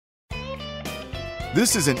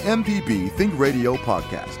This is an MPB Think Radio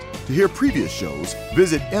podcast. To hear previous shows,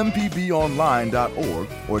 visit mpbonline.org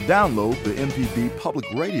or download the MPB Public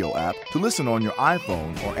Radio app to listen on your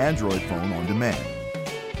iPhone or Android phone on demand.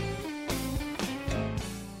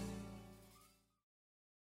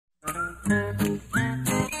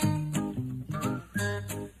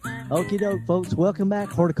 Okie doke, folks. Welcome back.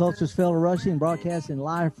 Horticulturist Fellow Rushing, broadcasting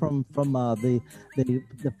live from the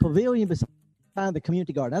pavilion beside the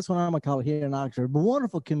community garden. That's what I'm going to call it here in Oxford. A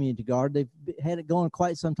wonderful community garden. They've had it going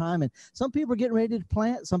quite some time, and some people are getting ready to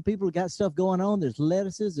plant. Some people have got stuff going on. There's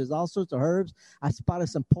lettuces. There's all sorts of herbs. I spotted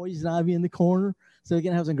some poison ivy in the corner, so we're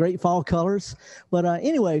going to have some great fall colors. But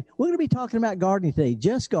anyway, we're going to be talking about gardening today.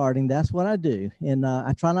 Just gardening. That's what I do, and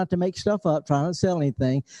I try not to make stuff up, try not to sell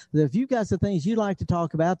anything. But if you've got some things you'd like to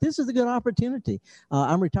talk about, this is a good opportunity.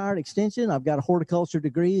 I'm retired extension. I've got a horticulture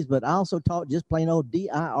degrees, but I also taught just plain old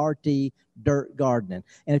DIRT, dirt gardening.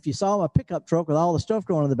 And if you saw my pickup truck with all the stuff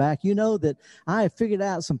growing in the back, you know that I have figured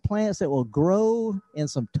out some plants that will grow in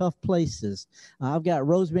some tough places. I've got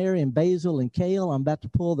rosemary and basil and kale. I'm about to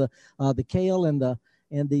pull the kale and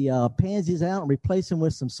the pansies out and replace them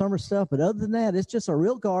with some summer stuff. But other than that, it's just a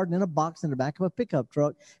real garden in a box in the back of a pickup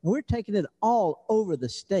truck. And we're taking it all over the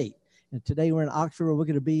state. And today we're in Oxford. We're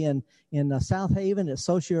going to be in South Haven at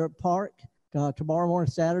Social Park tomorrow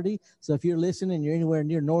morning, Saturday. So if you're listening and you're anywhere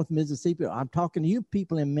near North Mississippi, I'm talking to you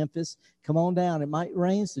people in Memphis. Come on down. It might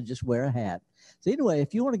rain, so just wear a hat. So anyway,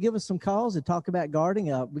 if you want to give us some calls and talk about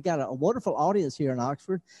gardening, we got a wonderful audience here in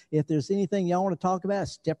Oxford. If there's anything y'all want to talk about,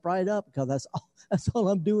 step right up, because that's all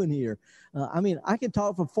I'm doing here. I can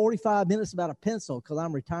talk for 45 minutes about a pencil because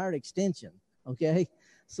I'm retired extension, okay?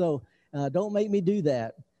 So don't make me do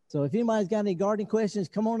that. So if anybody's got any gardening questions,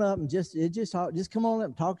 come on up and just come on up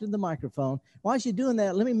and talk to the microphone. While you're doing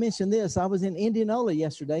that, let me mention this. I was in Indianola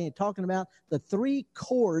yesterday and talking about the 3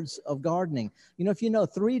 chords of gardening. You know, if you know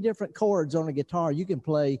 3 different chords on a guitar, you can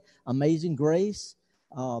play Amazing Grace,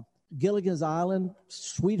 Gilligan's Island,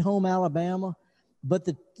 Sweet Home Alabama. But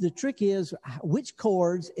the trick is which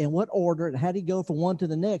chords and what order and how do you go from one to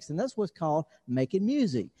the next. And that's what's called making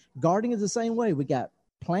music. Gardening is the same way. We got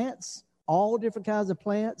plants, all different kinds of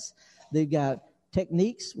plants. They've got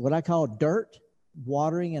techniques, what I call dirt,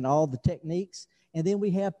 watering and all the techniques. And then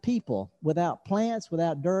we have people. Without plants,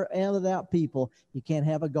 without dirt, and without people, you can't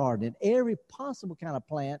have a garden. And every possible kind of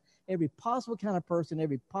plant, every possible kind of person,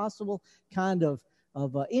 every possible kind of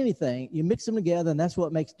anything, you mix them together, and that's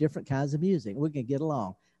what makes different kinds of music. We can get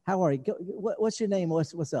along. How are you? What's your name?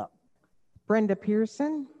 What's up? Brenda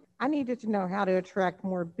Pearson. I needed to know how to attract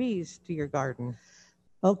more bees to your garden.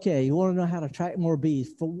 Okay, you want to know how to attract more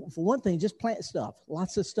bees. For one thing, just plant stuff.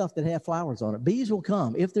 Lots of stuff that have flowers on it. Bees will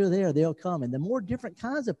come. If they're there, they'll come. And the more different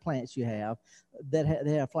kinds of plants you have that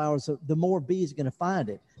have flowers, the more bees are going to find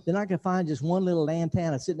it. They're not going to find just one little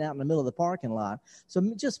lantana sitting out in the middle of the parking lot.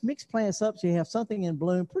 So just mix plants up so you have something in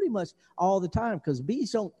bloom pretty much all the time, because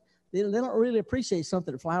bees don't really appreciate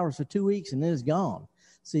something that flowers for 2 weeks and then it's gone.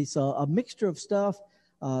 See, so a mixture of stuff.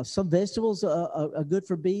 Some vegetables are good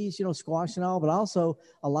for bees, squash and all, but also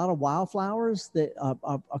a lot of wildflowers that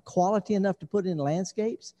are quality enough to put in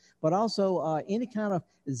landscapes, but also any kind of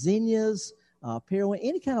zinnias, periwinkle,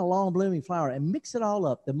 any kind of long blooming flower, and mix it all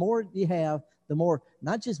up. The more you have, the more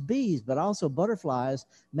not just bees, but also butterflies,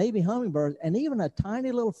 maybe hummingbirds, and even a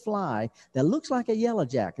tiny little fly that looks like a yellow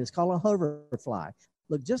jacket. It's called a hoverfly.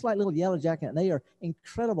 Look just like little yellow jacket, and they are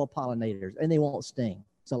incredible pollinators, and they won't sting.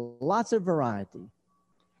 So lots of variety.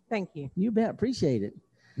 Thank you. You bet. Appreciate it.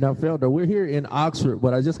 Now, Felder, we're here in Oxford,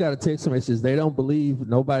 but I just got a text message. They don't believe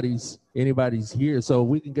anybody's here, so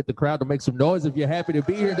we can get the crowd to make some noise. If you're happy to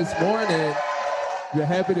be here this morning,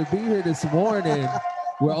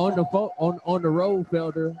 we're on the road,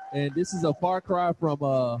 Felder, and this is a far cry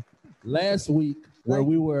from last week where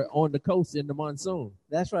we were on the coast in the monsoon.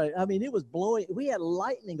 That's right. I mean, it was blowing. We had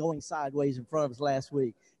lightning going sideways in front of us last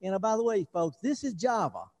week. And by the way, folks, this is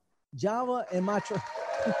Java and my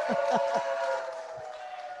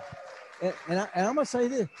and I'm gonna say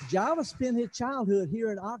this: Java spent his childhood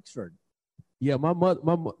here in Oxford. Yeah,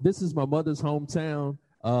 this is my mother's hometown.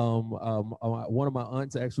 One of my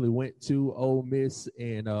aunts actually went to Ole Miss,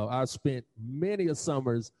 and I spent many a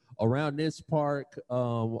summers around this park.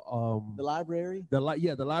 The library. The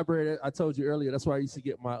library. I told you earlier. That's where I used to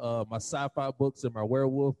get my my sci-fi books and my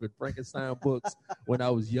werewolf and Frankenstein books when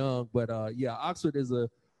I was young. But Oxford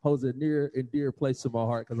holds a near and dear place to my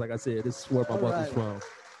heart because, like I said, this is where my mother's from.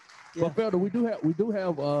 Yeah. But Felder, we do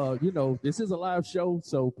have this is a live show,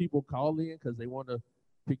 so people call in because they want to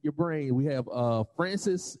pick your brain. We have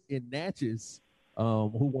Francis in Natchez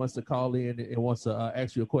who wants to call in and wants to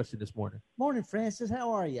ask you a question this morning. Morning, Francis.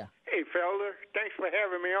 How are you? Hey, Felder. Thanks for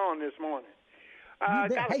having me on this morning. I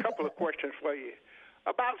got a couple of questions for you.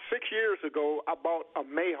 About 6 years ago, I bought a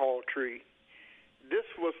mayhaw tree. This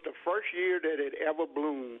was the first year that it ever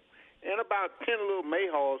bloomed. And about 10 little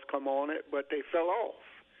mayhaws come on it, but they fell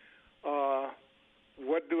off.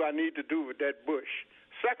 What do I need to do with that bush?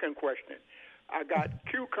 Second question. I got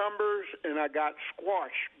cucumbers and I got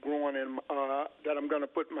squash growing in that I'm going to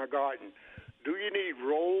put in my garden. Do you need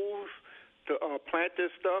rows to plant this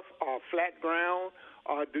stuff, or flat ground,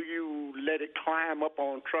 or do you let it climb up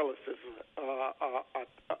on trellises,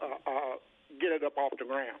 get it up off the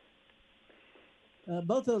ground?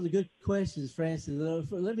 Both of those are good questions, Francis.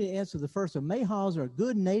 Let me answer the first one. Mayhaws are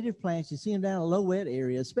good native plants. You see them down in low wet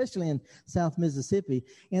areas, especially in South Mississippi,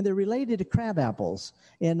 and they're related to crab apples.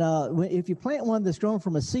 And if you plant one that's grown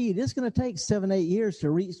from a seed, it's going to take 7-8 years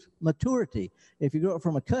to reach maturity. If you grow it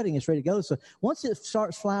from a cutting, it's ready to go. So once it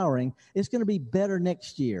starts flowering, it's going to be better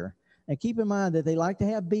next year. And keep in mind that they like to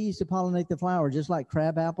have bees to pollinate the flower, just like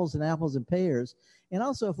crab apples and pears. And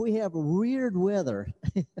also, if we have weird weather,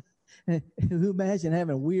 who imagine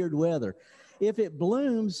having weird weather? If it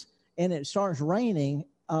blooms and it starts raining,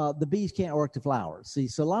 the bees can't work the flowers. See,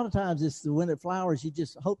 so a lot of times it's when it flowers, you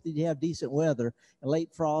just hope that you have decent weather and late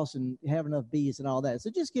frost and have enough bees and all that. So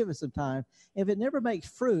just give it some time. If it never makes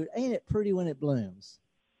fruit, ain't it pretty when it blooms?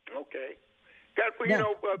 Okay.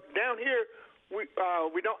 Down here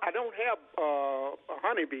I don't have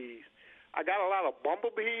honeybees. I got a lot of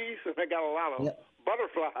bumblebees and I got a lot of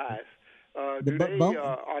butterflies. Are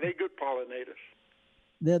they good pollinators?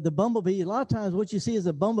 The bumblebee, a lot of times what you see as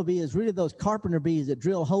a bumblebee is really those carpenter bees that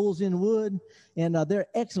drill holes in wood, and they're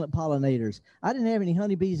excellent pollinators. I didn't have any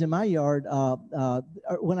honeybees in my yard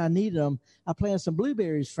when I needed them. I planted some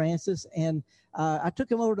blueberries, Francis, and I took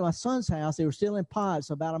them over to my son's house. They were still in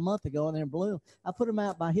pots about a month ago, and they're in bloom. I put them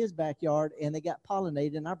out by his backyard, and they got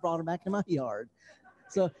pollinated, and I brought them back to my yard.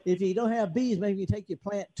 So if you don't have bees, maybe you take your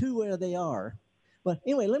plant to where they are. But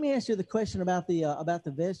anyway, let me ask you the question about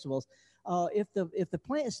the vegetables. If the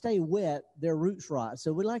plants stay wet, their roots rot.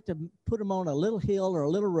 So we like to put them on a little hill or a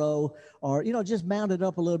little row, or just mount it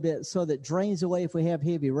up a little bit so that it drains away if we have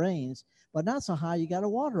heavy rains, but not so high you got to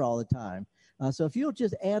water all the time. So if you'll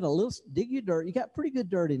just add a little, dig your dirt, you got pretty good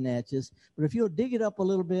dirt in Natchez, but if you'll dig it up a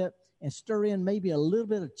little bit and stir in maybe a little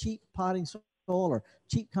bit of cheap potting soil or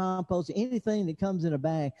cheap compost, anything that comes in a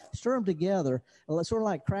bag, stir them together, sort of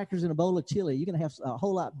like crackers in a bowl of chili. You're going to have a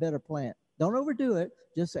whole lot better plant. Don't overdo it.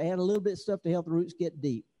 Just add a little bit of stuff to help the roots get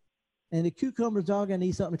deep. And the cucumbers are going to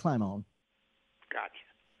need something to climb on. Gotcha.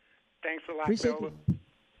 Thanks a lot, Appreciate Felder.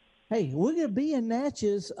 Hey, we're going to be in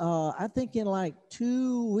Natchez, I think in like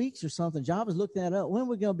 2 weeks or something. John was looking that up. When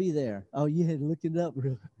we're going to be there? Oh, you had to look it up.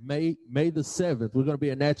 May the 7th. We're going to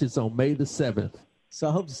be in Natchez on May the 7th. So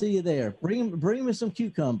I hope to see you there. Bring me some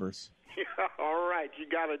cucumbers. All right, you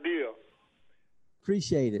got a deal.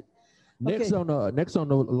 Appreciate it. Next on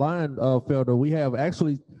the line, Felder, we have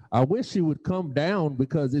actually. I wish she would come down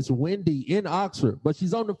because it's windy in Oxford, but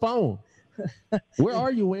she's on the phone. Where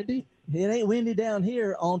are you, Wendy? It ain't windy down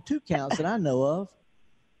here on 2 counts that I know of.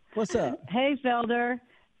 What's up? Hey, Felder.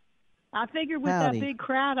 I figured with Howdy. that big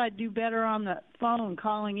crowd, I'd do better on the phone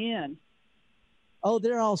calling in. Oh,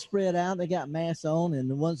 they're all spread out. They got masks on, and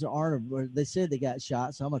the ones that aren't, they said they got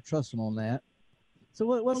shot, so I'm going to trust them on that. So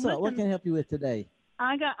what's up? What can I help you with today?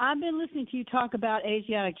 I've been listening to you talk about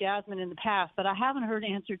Asiatic jasmine in the past, but I haven't heard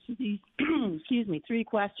answers to these, 3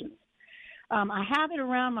 questions. I have it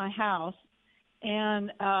around my house,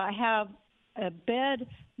 and I have a bed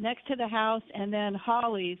next to the house, and then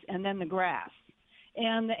hollies, and then the grass.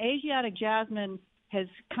 And the Asiatic jasmine has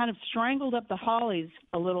kind of strangled up the hollies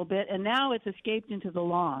a little bit, and now it's escaped into the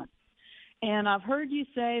lawn. And I've heard you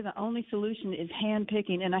say the only solution is hand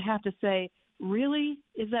picking, and I have to say, really?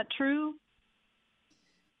 Is that true?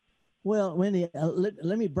 Well, Wendy,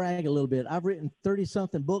 let me brag a little bit. I've written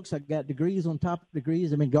 30-something books. I've got degrees on top of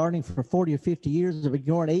degrees. I've been gardening for 40 or 50 years. I've been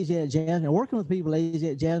growing Asiatic jasmine and working with people with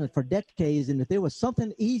Asiatic jasmine for decades. And if there was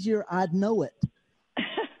something easier, I'd know it.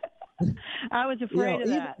 I was afraid of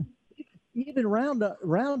that. Even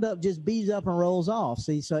Roundup just beads up and rolls off.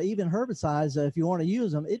 See, so even herbicides, if you want to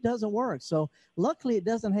use them, it doesn't work. So luckily, it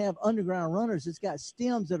doesn't have underground runners. It's got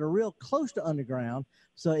stems that are real close to underground.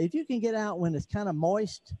 So if you can get out when it's kind of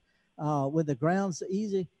moist, with the ground's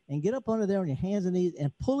easy, and get up under there on your hands and knees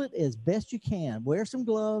and pull it as best you can. Wear some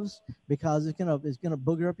gloves because it's gonna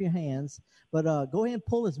booger up your hands. But go ahead and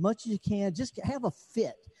pull as much as you can. Just have a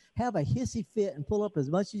fit. have a hissy fit and pull up as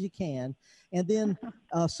much as you can, and then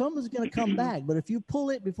someone's going to come back. But if you pull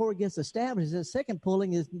it before it gets established, the second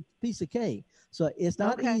pulling is a piece of cake. So it's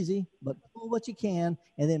not easy, but pull what you can,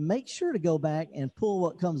 and then make sure to go back and pull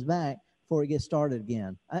what comes back before it gets started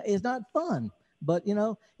again. It's not fun, but,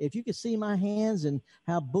 if you could see my hands and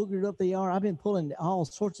how boogered up they are, I've been pulling all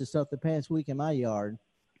sorts of stuff the past week in my yard.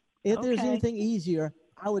 If there's anything easier,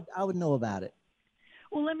 I would know about it.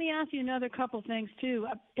 Well, let me ask you another couple things, too.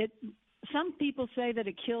 Some people say that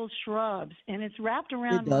it kills shrubs, and it's wrapped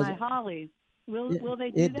around my hollies. Will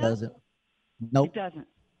they do that? It doesn't. Nope. It doesn't.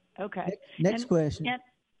 Okay. Next question.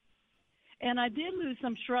 And I did lose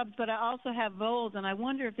some shrubs, but I also have voles, and I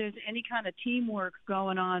wonder if there's any kind of teamwork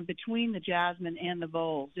going on between the jasmine and the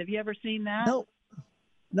voles. Have you ever seen that?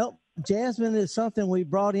 Nope. Jasmine is something we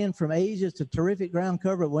brought in from Asia. It's a terrific ground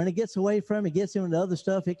cover. When it gets away from it, gets into other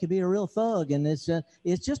stuff, it can be a real thug. And it's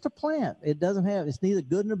just a plant. It's neither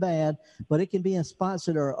good nor bad, but it can be in spots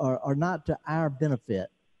that are not to our benefit.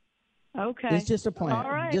 Okay. It's just a plant.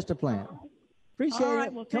 All right. Just a plant. Appreciate it. All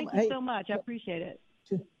right. Well, thank you so much. I appreciate it.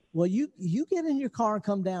 Well, you get in your car and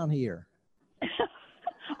come down here.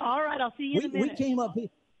 All right. I'll see you in a minute. We came up here.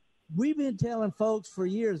 We've been telling folks for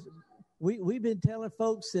years. We've been telling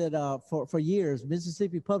folks that for years,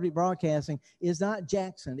 Mississippi Public Broadcasting is not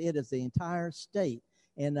Jackson. It is the entire state.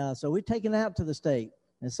 And so we're taking out to the state.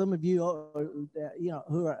 And some of you,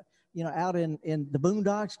 who are, out in the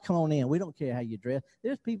boondocks, come on in. We don't care how you dress.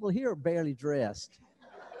 There's people here barely dressed.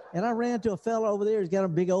 And I ran to a fellow over there. He's got a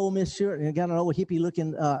big Ole Miss shirt and got an old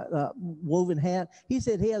hippie-looking woven hat. He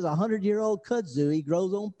said he has a 100-year-old kudzu he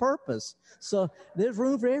grows on purpose. So there's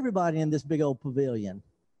room for everybody in this big old pavilion.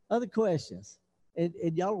 Other questions? And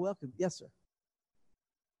y'all are welcome. Yes, sir.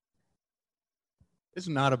 It's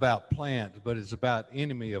not about plants, but it's about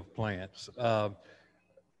enemy of plants.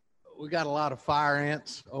 We got a lot of fire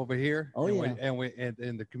ants over here. Oh, and we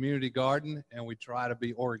in the community garden, and we try to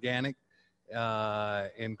be organic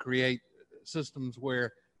and create systems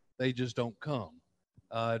where they just don't come.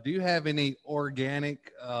 Do you have any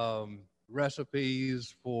organic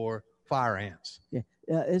recipes for fire ants? Yeah.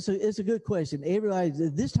 It's a good question. Everybody,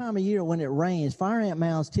 this time of year when it rains, fire ant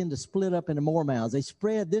mounds tend to split up into more mounds. They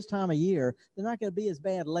spread this time of year. They're not going to be as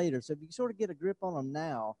bad later. So if you sort of get a grip on them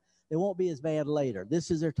now, they won't be as bad later.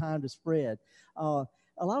 This is their time to spread. A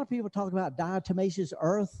lot of people talk about diatomaceous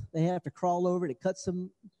earth. They have to crawl over it. It cuts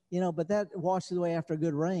them, but that washes away after a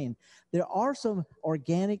good rain. There are some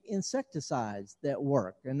organic insecticides that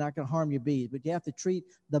work and not going to harm your bees, but you have to treat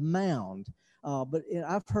the mound. But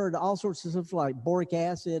I've heard all sorts of stuff like boric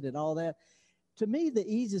acid and all that. To me, the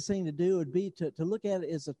easiest thing to do would be to look at it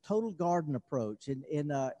as a total garden approach. And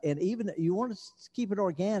even you want to keep it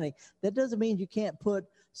organic, that doesn't mean you can't put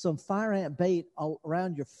some fire ant bait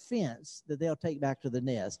around your fence that they'll take back to the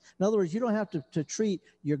nest. In other words, you don't have to treat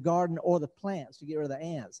your garden or the plants to get rid of the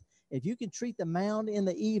ants. If you can treat the mound in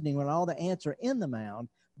the evening when all the ants are in the mound,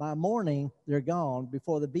 by morning they're gone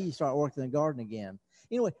before the bees start working the garden again.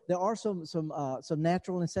 Anyway, there are some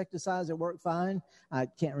natural insecticides that work fine. I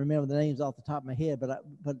can't remember the names off the top of my head,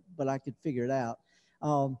 but I could figure it out.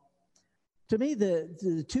 To me,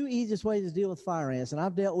 the two easiest ways to deal with fire ants, and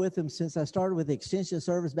I've dealt with them since I started with the Extension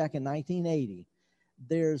Service back in 1980.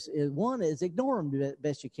 One is ignore them the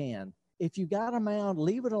best you can. If you got a mound,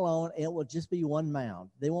 leave it alone. It will just be one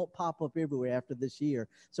mound. They won't pop up everywhere after this year.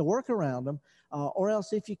 So work around them. Or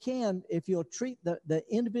else if you'll treat the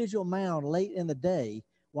individual mound late in the day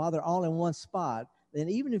while they're all in one spot, then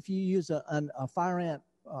even if you use a fire ant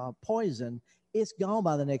poison, it's gone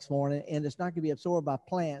by the next morning, and it's not going to be absorbed by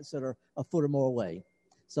plants that are a foot or more away.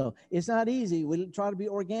 So it's not easy. We try to be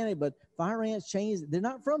organic, but fire ants change. They're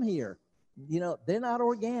not from here. They're not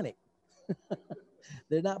organic.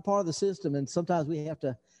 They're not part of the system, and sometimes we have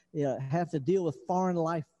to deal with foreign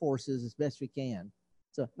life forces as best we can.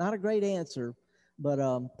 So not a great answer, but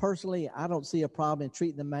personally, I don't see a problem in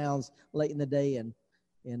treating the mounds late in the day, and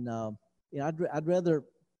I'd rather,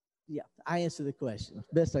 I answer the question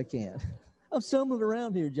best I can. I'm stumbling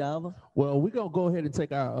around here, Java. Well, we're going to go ahead and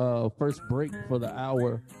take our first break for the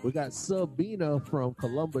hour. We got Sabina from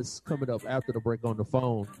Columbus coming up after the break on the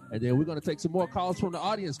phone, and then we're going to take some more calls from the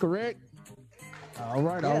audience, correct? All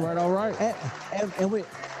right. And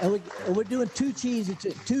we're doing two cheesy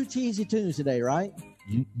tunes today, right?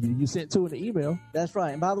 You sent two in the email. That's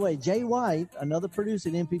right. And by the way, Jay White, another producer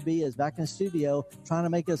at MPB, is back in the studio trying to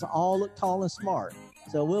make us all look tall and smart.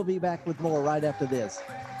 So we'll be back with more right after this.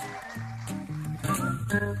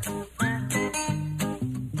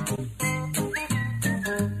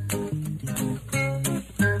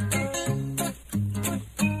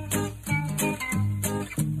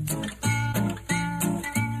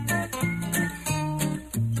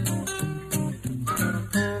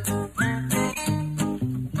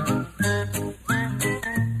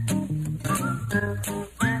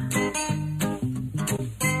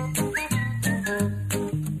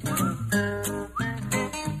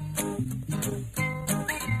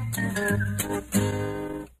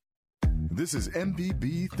 This is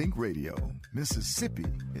MPB Think Radio. Mississippi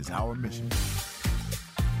is our mission.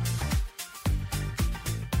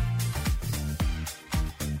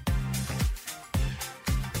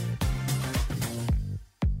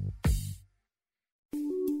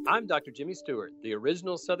 I'm Dr. Jimmy Stewart. The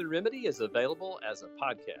original Southern Remedy is available as a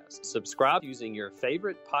podcast. Subscribe using your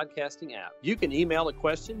favorite podcasting app. You can email a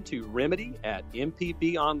question to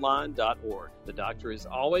remedy@mpbonline.org. The doctor is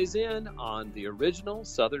always in on the original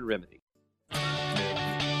Southern Remedy.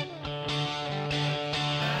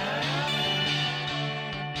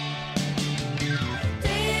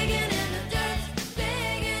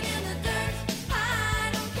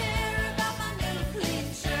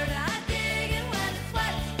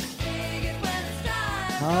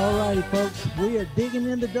 All righty, folks. We are digging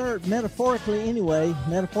in the dirt, metaphorically anyway.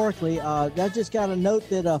 I just got a note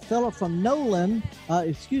that a fellow from Nolan,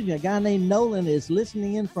 a guy named Nolan is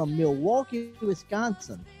listening in from Milwaukee,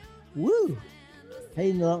 Wisconsin. Woo!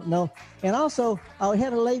 Hey, no. And also, we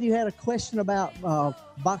had a lady who had a question about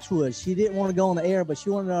boxwood. She didn't want to go on the air, but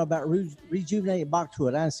she wanted to know about rejuvenated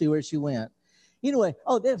boxwood. I didn't see where she went. Anyway,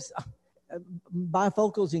 there's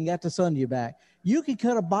bifocals and got the sun to your back. You can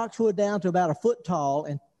cut a boxwood down to about a foot tall,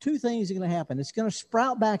 and two things are going to happen. It's going to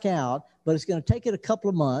sprout back out, but it's going to take it a couple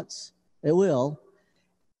of months. It will.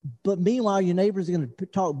 But meanwhile, your neighbors are going to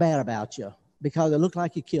talk bad about you because it looked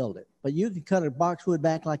like you killed it. But you can cut a boxwood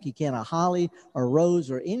back like you can a holly or rose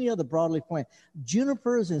or any other broadleaf plant.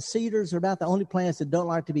 Junipers and cedars are about the only plants that don't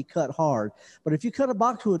like to be cut hard. But if you cut a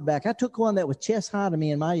boxwood back, I took one that was chest high to me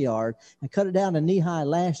in my yard and cut it down to knee high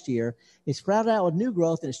last year. It sprouted out with new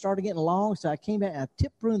growth and it started getting long. So I came back and I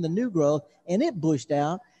tip pruned the new growth and it bushed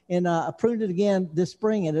out. And I pruned it again this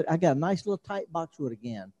spring and I got a nice little tight boxwood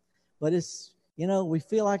again. But it's, we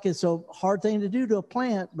feel like it's a hard thing to do to a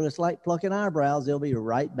plant, but it's like plucking eyebrows. They'll be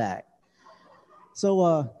right back.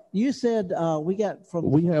 So you said we have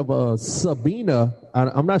Sabina.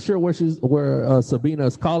 I'm not sure where Sabina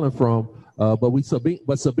is calling from,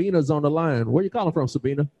 but Sabina's on the line. Where are you calling from,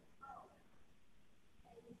 Sabina?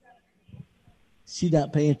 She's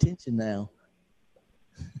not paying attention now.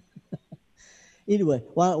 Anyway,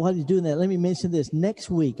 while you're doing that, let me mention this. Next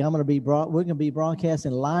week, we're going to be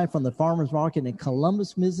broadcasting live from the farmers market in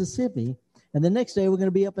Columbus, Mississippi. And the next day, we're going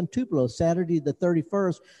to be up in Tupelo, Saturday the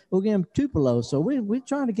 31st. We're going to Tupelo. So we're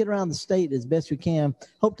trying to get around the state as best we can.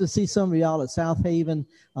 Hope to see some of y'all at South Haven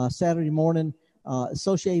Saturday morning.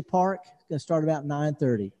 Associated Park, going to start about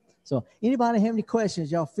 9:30. So anybody have any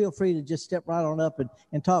questions, y'all feel free to just step right on up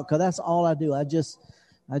and talk, because that's all I do. I just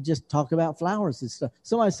talk about flowers and stuff.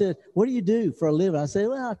 Somebody said, what do you do for a living? I said,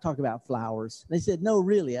 well, I talk about flowers. They said, no,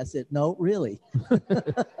 really. I said, no, really.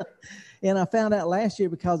 And I found out last year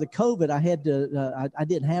because of COVID, I had to, I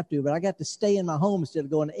didn't have to, but I got to stay in my home instead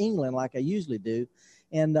of going to England like I usually do.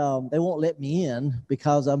 And they won't let me in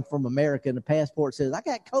because I'm from America and the passport says I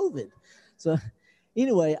got COVID. So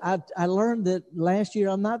anyway, I learned that last year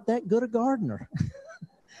I'm not that good a gardener.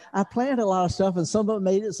 I planted a lot of stuff, and some of it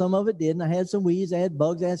made it, some of it didn't. I had some weeds, I had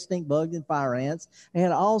bugs, I had stink bugs and fire ants. I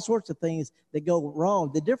had all sorts of things that go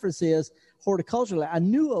wrong. The difference is, horticulturally, I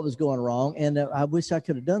knew what was going wrong, and I wish I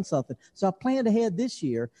could have done something. So I planned ahead this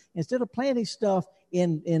year. Instead of planting stuff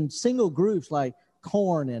in single groups like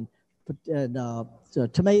corn and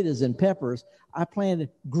tomatoes and peppers, I planted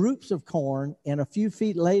groups of corn, and a few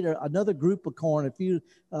feet later, another group of corn,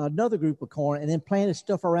 another group of corn, and then planted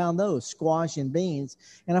stuff around those, squash and beans.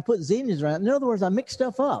 And I put zinnias around. In other words, I mixed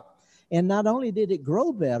stuff up. And not only did it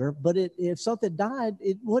grow better, but if something died,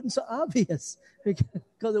 it wasn't so obvious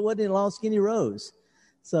because it wasn't in long, skinny rows.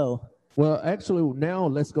 So. Well, actually, now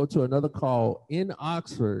let's go to another call in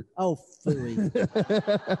Oxford. Oh, phooey.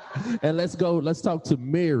 And let's talk to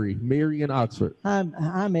Mary. Mary in Oxford.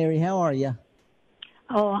 Hi, Mary. How are you?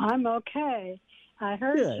 Oh, I'm okay. I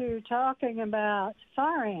heard Good. you talking about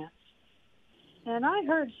fire ants. And I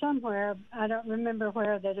heard somewhere, I don't remember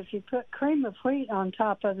where, that if you put cream of wheat on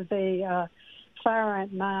top of the fire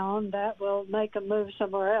ant mound, that will make them move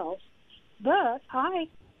somewhere else. But I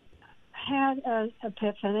had an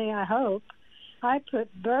epiphany, I hope. I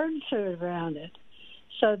put bird food around it.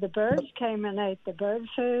 So the birds came and ate the bird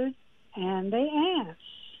food and the ants.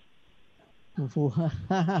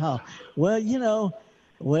 Wow.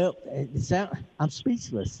 Well, I'm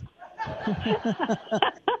speechless.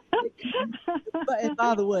 And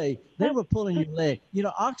by the way, they were pulling your leg.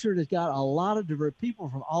 Oxford has got a lot of different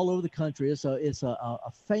people from all over the country. It's a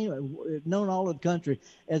famous, known all over the country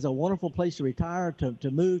as a wonderful place to retire,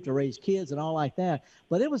 to move, to raise kids and all like that.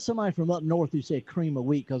 But it was somebody from up north who said cream of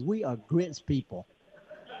wheat because we are grits people.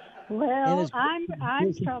 Well, I'm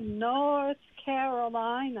from North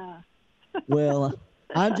Carolina. Well,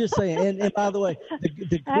 I'm just saying. And by the way,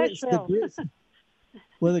 the grits.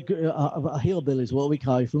 Well, hillbilly is what we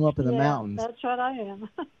call you from up in the mountains. That's what I am.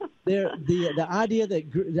 The idea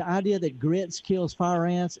that grits kills fire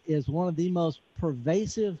ants is one of the most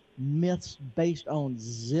pervasive myths based on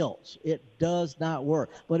zilch. It does not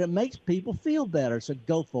work, but it makes people feel better. So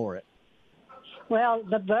go for it. Well,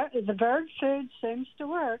 the bird food seems to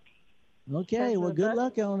work. Okay. Well, good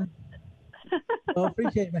luck on it. Well,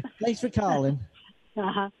 appreciate it. Thanks for calling.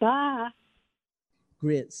 Bye.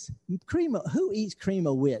 Grits. Who eats cream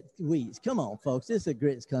of wheat? Come on, folks. This is a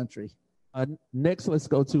grits country. Next, let's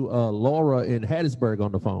go to Laura in Hattiesburg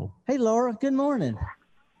on the phone. Hey, Laura. Good morning.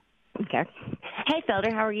 Okay. Hey,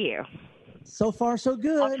 Felder. How are you? So far, so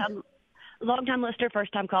good. Long-time listener,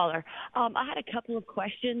 first-time caller. I had a couple of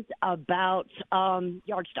questions about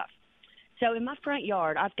yard stuff. So in my front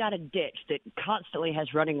yard, I've got a ditch that constantly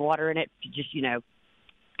has running water in it, just,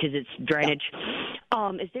 because it's drainage.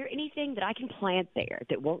 Is there anything that I can plant there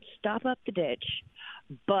that won't stop up the ditch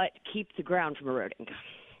but keep the ground from eroding?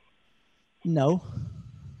 No.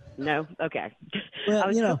 No? Okay. Well, I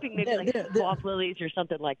was hoping maybe like swamp lilies or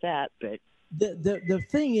something like that, but... The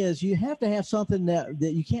thing is, you have to have something that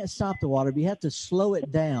you can't stop the water, but you have to slow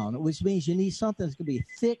it down, which means you need something that's going to be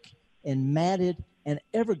thick and matted and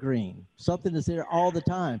evergreen, something that's there all the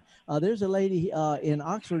time. There's a lady in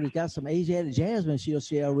Oxford who's got some Asiatic jasmine she'll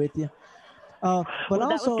share with you. But that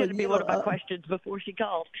also, was going to be one of my questions before she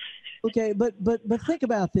called. Okay, but think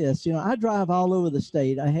about this. I drive all over the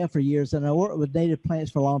state. I have for years, and I work with native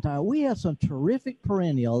plants for a long time. We have some terrific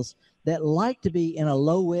perennials that like to be in a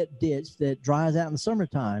low wet ditch that dries out in the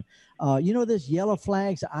summertime. This yellow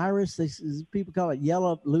flags iris. People call it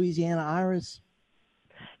yellow Louisiana iris.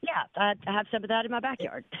 Yeah, I have some of that in my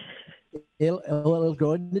backyard. It'll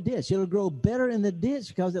grow in the ditch. It'll grow better in the ditch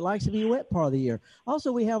because it likes to be wet part of the year.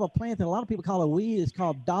 Also, we have a plant that a lot of people call a weed. It's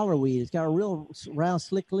called dollar weed. It's got a real round,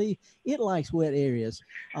 slick leaf. It likes wet areas.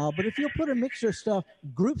 But if you'll put a mixture of stuff,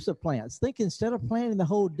 groups of plants, think instead of planting the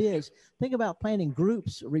whole ditch, think about planting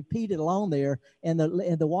groups repeated along there, and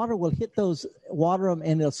the water will hit those, water them,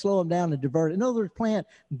 and it'll slow them down and divert it. In other words, plant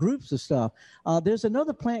groups of stuff. There's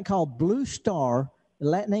another plant called blue star. The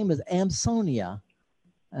Latin name is Amsonia.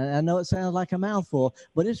 I know it sounds like a mouthful,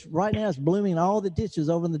 but right now it's blooming in all the ditches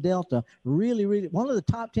over in the Delta. Really, really, one of the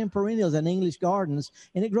top 10 perennials in English gardens,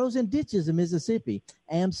 and it grows in ditches in Mississippi,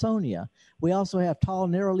 Amsonia. We also have tall,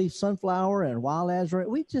 narrow-leaf sunflower and wild azurite.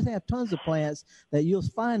 We just have tons of plants that you'll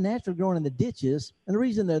find naturally growing in the ditches, and the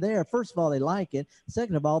reason they're there, first of all, they like it.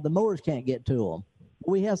 Second of all, the mowers can't get to them.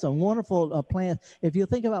 We have some wonderful plants. If you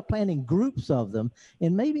think about planting groups of them,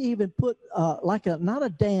 and maybe even put not a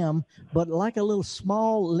dam, but like a little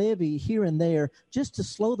small levee here and there, just to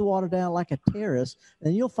slow the water down like a terrace,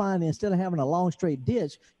 and you'll find instead of having a long straight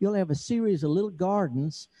ditch, you'll have a series of little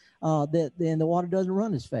gardens then the water doesn't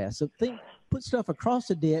run as fast. So put stuff across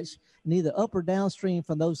the ditch, and either up or downstream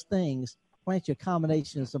from those things, plant you a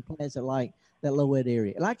combination of some plants that like that low wet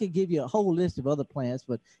area. And I could give you a whole list of other plants,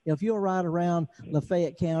 but if you'll ride around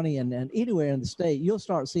Lafayette County and anywhere in the state, you'll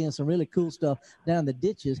start seeing some really cool stuff down the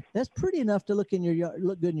ditches. That's pretty enough to look good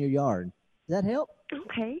in your yard. Does that help?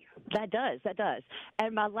 Okay, that does.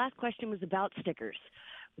 And my last question was about stickers.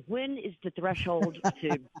 When is the threshold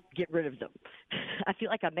to get rid of them? I feel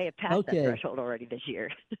like I may have passed that threshold already this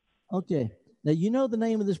year. Okay. Now, you know the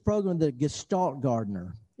name of this program, the Gestalt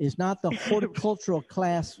Gardener. It's not the horticultural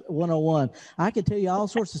class 101. I can tell you all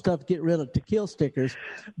sorts of stuff to get rid of, to kill stickers.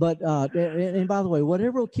 But, and by the way,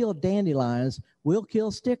 whatever will kill dandelions will kill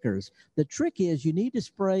stickers. The trick is you need to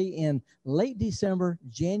spray in late December,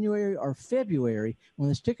 January, or February when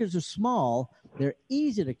the stickers are small. They're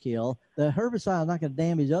easy to kill. The herbicide is not going to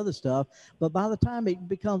damage other stuff. But by the time it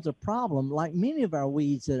becomes a problem, like many of our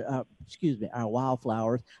weeds, our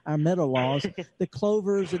wildflowers, our meadow lawns, the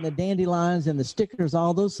clovers and the dandelions and the stickers,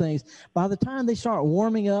 all those things, by the time they start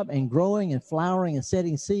warming up and growing and flowering and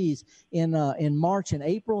setting seeds in March and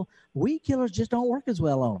April, weed killers just don't work as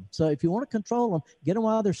well on them. So if you want to control them, get them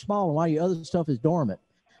while they're small and while your other stuff is dormant.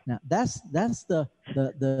 Now, that's the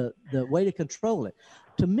way to control it.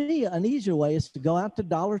 To me, an easier way is to go out to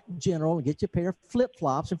Dollar General and get you a pair of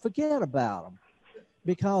flip-flops and forget about them.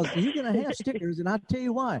 Because you're going to have stickers, and I'll tell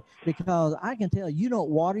you why. Because I can tell you don't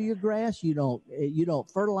water your grass, you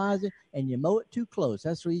don't fertilize it, and you mow it too close.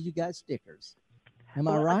 That's the reason you got stickers. Am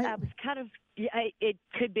I right? I was kind of, it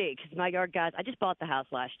could be, because my yard guys, I just bought the house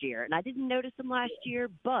last year, and I didn't notice them last year,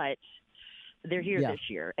 but they're here this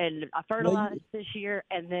year. And I fertilized this year,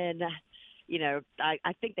 and then,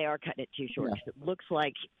 I think they are cutting it too short. Yeah. It looks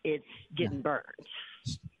like it's getting burned.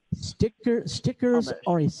 Stickers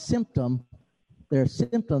are a symptom they're a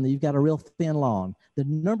symptom that you've got a real thin lawn. The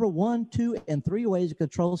number 1, 2, and 3 ways to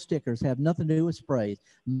control stickers have nothing to do with sprays.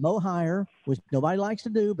 Mow higher, which nobody likes to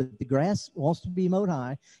do, but the grass wants to be mowed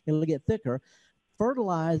high. It'll get thicker.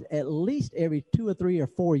 Fertilize at least every 2 or 3 or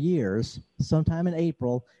 4 years, sometime in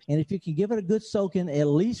April. And if you can give it a good soaking at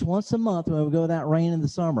least once a month when we go without rain in the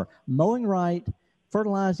summer, mowing right,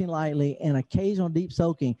 fertilizing lightly, and occasional deep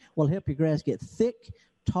soaking will help your grass get thick,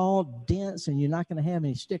 tall, dense, and you're not going to have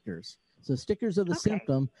any stickers. So stickers are the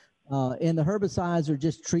symptom, and the herbicides are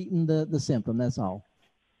just treating the symptom. That's all.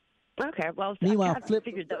 Okay, well, Meanwhile, I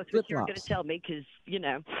figured that was what you were going to tell me because,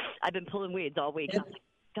 I've been pulling weeds all week.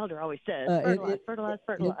 Felder always says, fertilize.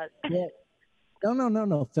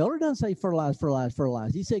 No. Felder doesn't say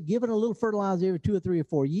fertilize. He said give it a little fertilizer every 2 or 3 or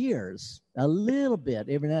 4 years. A little bit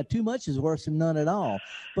every now. Too much is worse than none at all.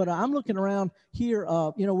 But I'm looking around here.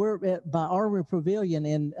 We're by Armory Pavilion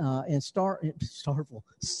in Starkville.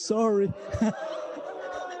 Sorry.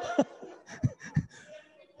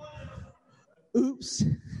 Oops.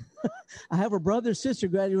 I have a brother and sister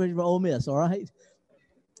graduating from Ole Miss. All right.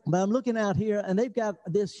 But I'm looking out here, and they've got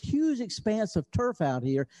this huge expanse of turf out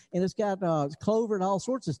here, and it's got clover and all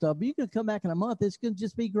sorts of stuff. But you can come back in a month, it's going to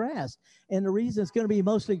just be grass. And the reason it's going to be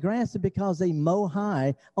mostly grass is because they mow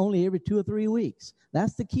high only every 2 or 3 weeks.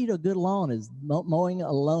 That's the key to a good lawn is mowing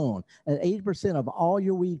alone. And 80% of all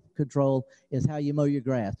your weed control is how you mow your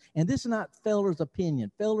grass. And this is not Felder's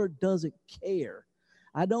opinion. Felder doesn't care.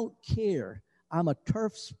 I don't care. I'm a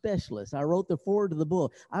turf specialist. I wrote the foreword to the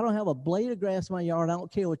book. I don't have a blade of grass in my yard. I don't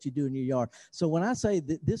care what you do in your yard. So when I say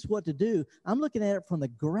this is what to do, I'm looking at it from the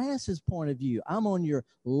grass's point of view. I'm on your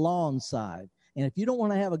lawn side. And if you don't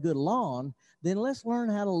want to have a good lawn, then let's learn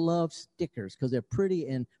how to love stickers because they're pretty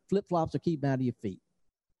and flip-flops will keep them out of your feet.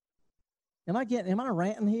 Am I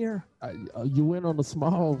ranting here? You went on a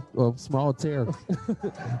small tear.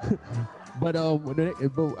 But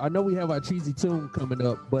I know we have our cheesy tune coming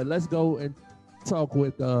up, but let's go and talk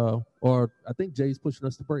with, or I think Jay's pushing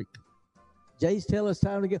us to break. Jay's telling us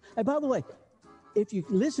time to go. And by the way, if you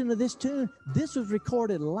listen to this tune, this was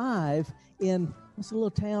recorded live in, what's a little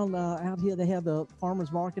town out here? They have the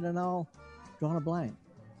farmer's market and all. Drawing a blank.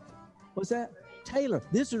 What's that? Taylor.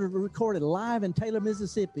 This was recorded live in Taylor,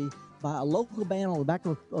 Mississippi by a local band on the back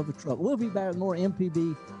of a truck. We'll be back with more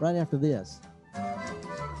MPB right after this.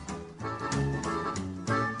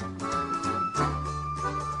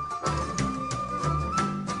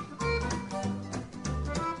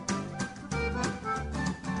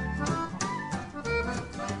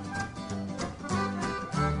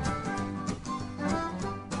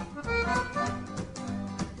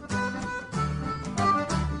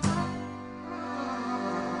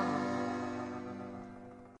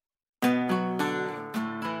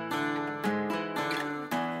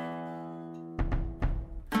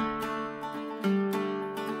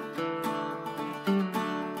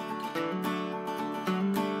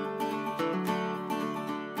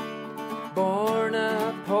 Born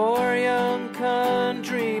a poor young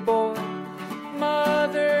country boy,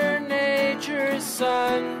 Mother Nature's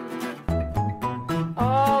son.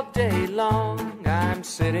 All day long I'm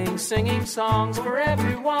sitting singing songs for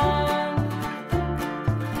everyone.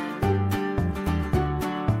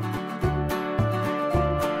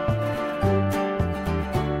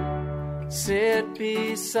 Sit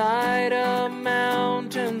beside a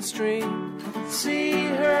mountain stream, see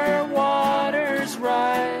her waters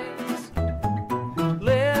rise.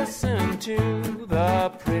 Listen to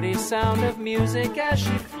the pretty sound of music as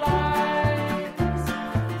she flies.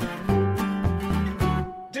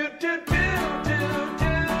 Do do do do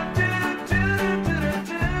do do do do do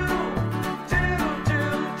do do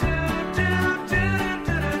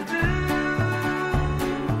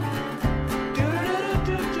do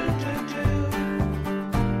do do do.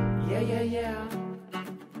 Yeah yeah yeah.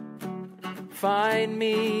 Find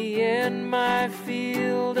me in my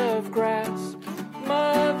field of grass,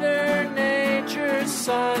 Mother Nature's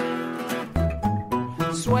son.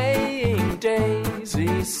 Swaying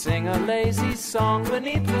daisies sing a lazy song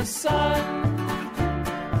beneath the sun.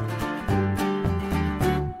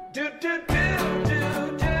 Do do do do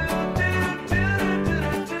do do do do do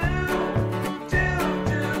do do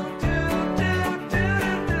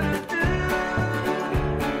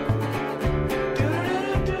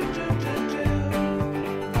do do do.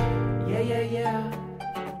 Yeah yeah yeah.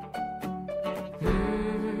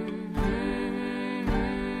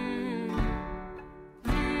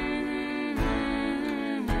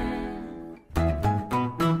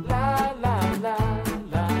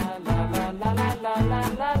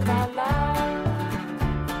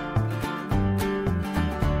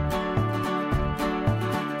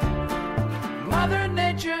 Mother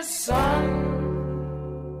Nature's son.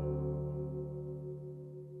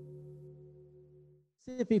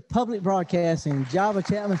 Mississippi Public Broadcasting, Java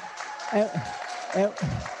Chapman.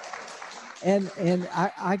 And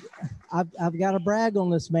I've got to brag on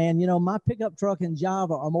this, man. You know, my pickup truck and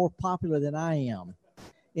Java are more popular than I am.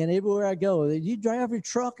 And everywhere I go, you drive your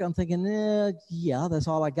truck? I'm thinking, yeah, that's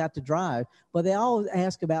all I got to drive. But they always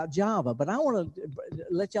ask about Java. But I want to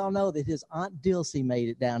let y'all know that his Aunt Dilsey made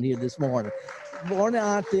it down here this morning. Morning,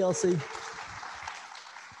 Aunt Dilsey.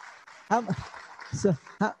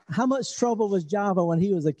 How much trouble was Java when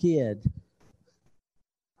he was a kid?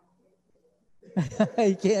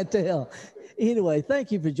 You can't tell. Anyway,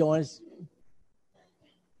 thank you for joining us.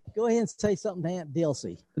 Go ahead and say something to Aunt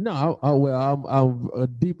Dilsey. No, I'm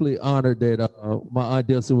deeply honored that my Aunt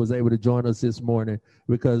Dilsey was able to join us this morning,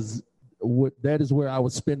 because that is where I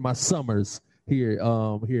would spend my summers here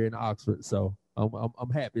in Oxford. So I'm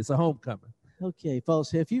happy. It's a homecoming. Okay,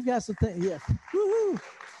 folks, if you've got something, yeah. Woo-hoo.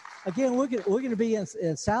 Again, we're going to be in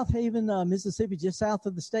South Haven, Mississippi, just south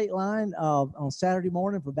of the state line on Saturday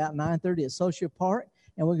morning for about 9:30 at Social Park,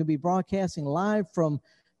 and we're going to be broadcasting live from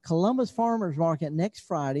Columbus Farmers Market next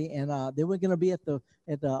Friday, and then we're going to be at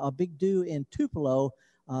a big do in Tupelo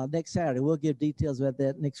next Saturday. We'll give details about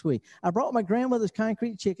that next week. I brought my grandmother's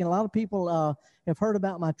concrete chicken. A lot of people have heard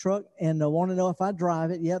about my truck and want to know if I drive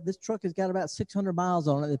it. Yeah, this truck has got about 600 miles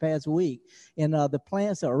on it the past week. And the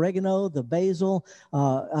plants, the oregano, the basil,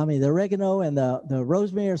 the oregano and the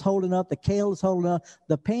rosemary is holding up. The kale is holding up.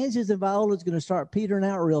 The pansies and violas are going to start petering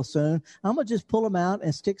out real soon. I'm going to just pull them out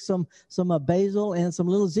and stick some basil and some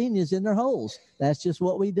little zinnias in their holes. That's just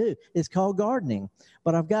what we do. It's called gardening.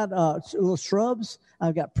 But I've got little shrubs.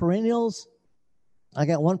 I've got perennials. I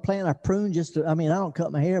got one plant I pruned I don't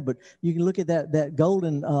cut my hair, but you can look at that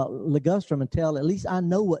golden ligustrum and tell at least I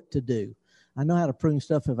know what to do. I know how to prune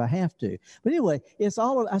stuff if I have to. But anyway,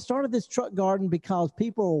 I started this truck garden because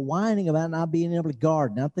people are whining about not being able to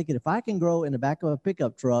garden. I'm thinking if I can grow in the back of a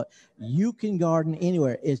pickup truck, you can garden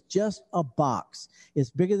anywhere. It's just a box. It's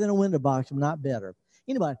bigger than a window box, but not better.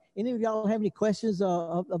 Anybody, any of y'all have any questions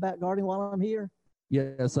about gardening while I'm here?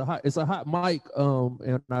 Yeah, it's a hot mic,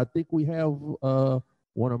 and I think we have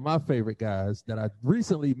one of my favorite guys that I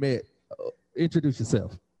recently met. Introduce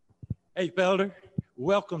yourself. Hey, Felder.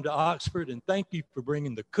 Welcome to Oxford, and thank you for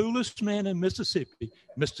bringing the coolest man in Mississippi,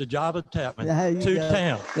 Mr. Java Tapman, to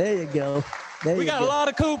town. There you go. We got a lot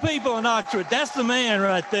of cool people in Oxford. That's the man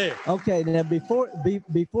right there. Okay, now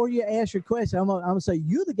before you ask your question, I'm gonna say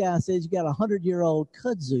you're the guy who says you got a 100-year-old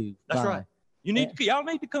kudzu. That's right. Y'all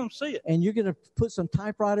need to come see it. And you're gonna put some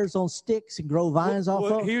typewriters on sticks and grow vines off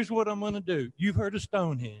of. Here's what I'm gonna do. You've heard of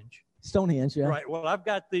Stonehenge. Stonehenge, yeah. Right. Well, I've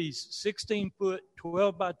got these 16-foot,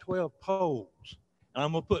 12 by 12 poles. And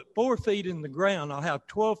I'm going to put 4 feet in the ground. I'll have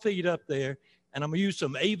 12 feet up there, and I'm going to use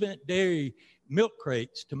some Avent Dairy milk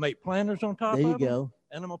crates to make planters on top of them. There you go.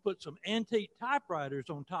 And I'm going to put some antique typewriters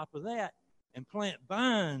on top of that and plant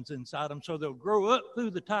vines inside them so they'll grow up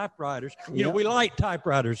through the typewriters. You know, we like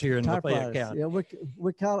typewriters here in Lafayette County. Yeah,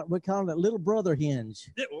 we call it Little Brother Hinge.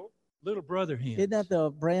 Little Brother Hinge. Isn't that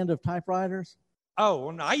the brand of typewriters? Oh,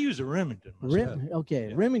 well, no, I use a Remington myself.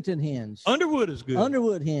 Remington Hinge. Underwood is good.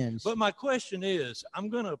 Underwood Hinge. But my question is, I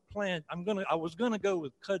was gonna go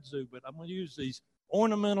with kudzu, but I'm gonna use these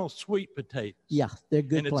ornamental sweet potatoes. Yeah, they're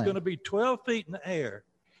good. And it's gonna be 12 feet in the air.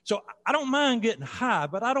 So I don't mind getting high,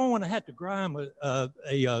 but I don't want to have to climb a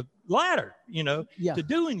ladder, to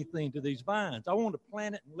do anything to these vines. I want to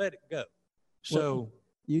plant it and let it go. So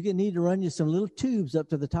you're gonna need to run you some little tubes up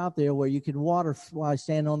to the top there where you can water while you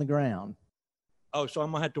stand on the ground. Oh, so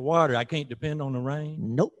I'm going to have to water. I can't depend on the rain?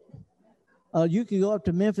 Nope. You can go up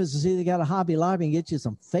to Memphis and see they got a Hobby Lobby and get you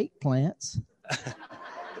some fake plants.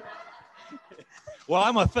 Well,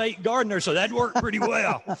 I'm a fake gardener, so that worked pretty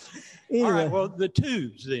well. Anyway. All right, well, the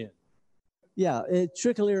tubes then. Yeah,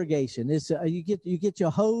 trickle irrigation. It's you get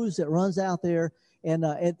your hose that runs out there, and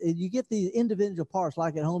you get the individual parts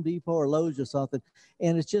like at Home Depot or Lowe's or something,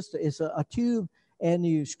 and it's a tube. And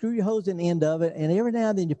you screw your hose in the end of it, and every now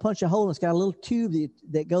and then you punch a hole, and it's got a little tube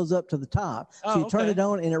that goes up to the top. So you turn it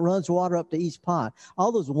on, and it runs water up to each pot.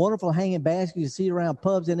 All those wonderful hanging baskets you see around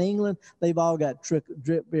pubs in England, they've all got drip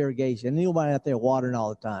irrigation. And nobody out there watering all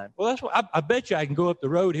the time. Well, that's what I bet you I can go up the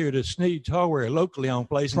road here to Sneed's Hardware, locally owned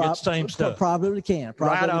place, and get the same stuff. Probably can.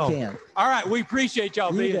 Can. All right, we appreciate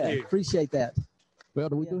y'all being here. Appreciate that. Well,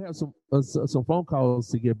 we do have some phone calls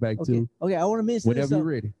to get back to. Okay, I want to mention whenever you're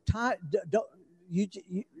ready.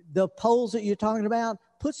 The poles that you're talking about,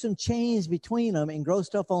 put some chains between them and grow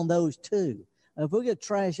stuff on those too. If we're going to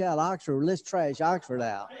trash out Oxford, let's trash Oxford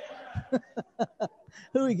out.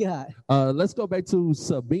 Who we got? Let's go back to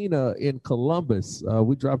Sabina in Columbus.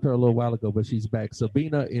 We dropped her a little while ago, but she's back.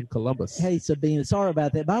 Sabina in Columbus. Hey, Sabina. Sorry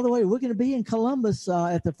about that. By the way, we're going to be in Columbus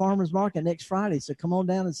at the Farmers Market next Friday, so come on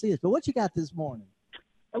down and see us. But what you got this morning?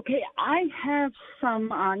 Okay, I have some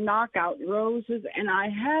knockout roses, and I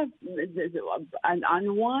have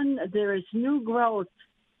on one there is new growth,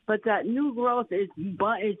 but that new growth is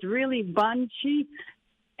really bunchy,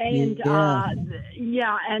 and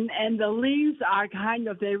and the leaves are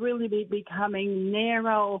they really be becoming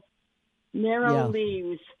narrow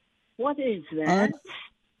leaves. What is that?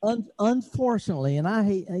 Unfortunately, and I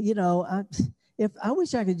hate if I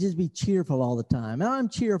wish I could just be cheerful all the time. And I'm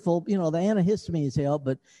cheerful, the antihistamines help,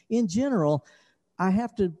 but in general, I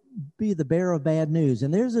have to be the bearer of bad news.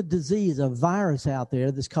 And there's a disease, a virus out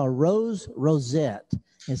there that's called rose rosette.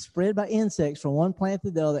 It's spread by insects from one plant to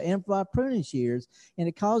the other and by pruning shears, and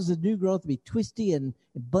it causes the new growth to be twisty and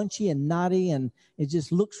bunchy and knotty, and it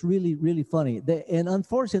just looks really, really funny. And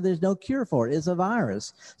unfortunately, there's no cure for it. It's a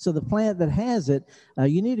virus. So the plant that has it,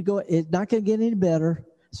 you need to go. It's not going to get any better.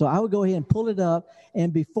 So I would go ahead and pull it up,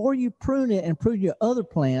 and before you prune it and prune your other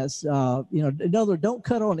plants, in other words, don't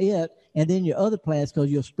cut on it and then your other plants because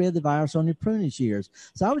you'll spread the virus on your pruning shears.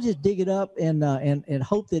 So I would just dig it up and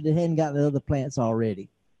hope that it hadn't gotten the other plants already.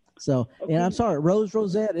 So, okay. And I'm sorry, rose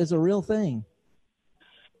rosette is a real thing.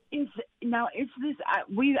 I've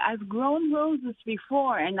grown roses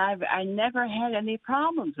before, and I never had any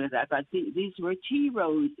problems with that. But these were tea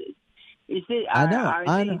roses. I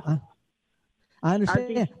know. I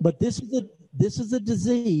understand, but this is a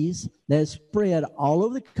disease that's spread all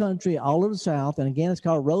over the country, all over the South, and again, it's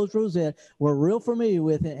called rose rosette. We're real familiar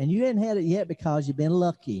with it, and you hadn't had it yet because you've been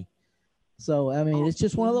lucky. So, I mean, it's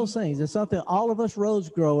just one of those things. It's something all of us rose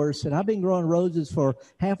growers, and I've been growing roses for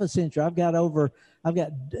half a century. I've got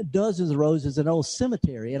dozens of roses in an old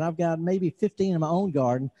cemetery, and I've got maybe 15 in my own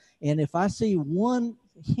garden. And if I see one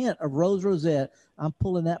hint of rose rosette, I'm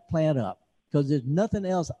pulling that plant up because there's nothing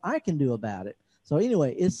else I can do about it. So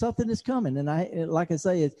anyway, it's something that's coming, and like I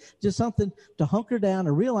say, it's just something to hunker down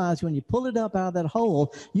and realize when you pull it up out of that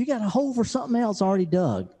hole, you got a hole for something else already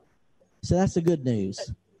dug. So that's the good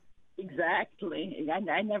news. Exactly.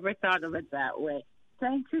 I never thought of it that way.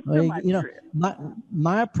 Thank you so much.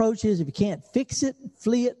 My approach is if you can't fix it,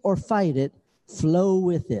 flee it, or fight it, flow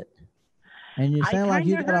with it. And you sound like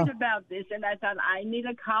you heard about this, and I thought I need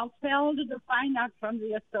a call Felder to find out from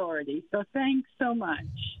the authorities. So thanks so much.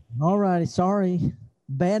 All righty. Sorry.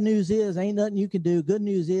 Bad news is ain't nothing you can do. Good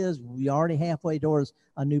news is we already halfway towards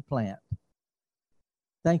a new plant.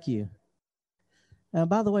 Thank you.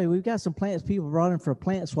 By the way, we've got some plants people brought in for a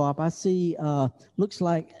plant swap. I see, looks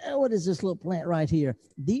like, what is this little plant right here?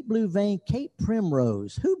 Deep blue vein Cape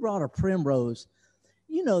primrose. Who brought a primrose?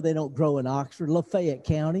 You know they don't grow in Oxford, Lafayette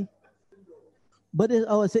County. But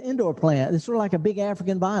it's an indoor plant. It's sort of like a big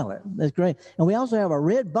African violet. That's great. And we also have a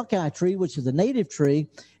red buckeye tree, which is a native tree.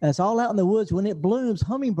 And it's all out in the woods. When it blooms,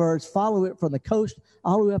 hummingbirds follow it from the coast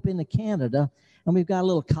all the way up into Canada. And we've got a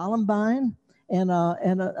little columbine and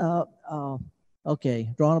drawing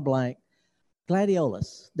a blank,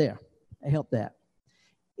 gladiolus. There, I helped that.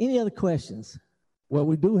 Any other questions? Well,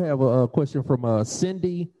 we do have a question from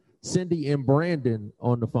Cindy and Brandon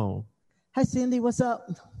on the phone. Hi, Cindy. What's up?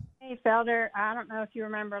 Hey, Felder, I don't know if you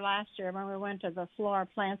remember last year when we went to the Flora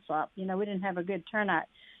plant swap. We didn't have a good turnout.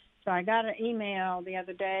 So I got an email the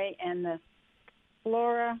other day, and the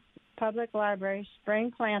Flora Public Library spring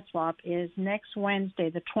plant swap is next Wednesday,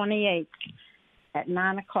 the 28th, at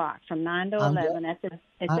 9 o'clock, from 9 to 11.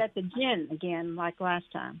 It's at the gym again, like last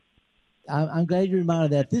time. I'm glad you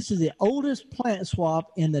reminded that. This is the oldest plant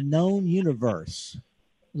swap in the known universe.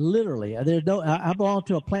 Literally, I belong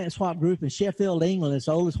to a plant swap group in Sheffield, England. It's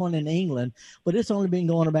the oldest one in England, but it's only been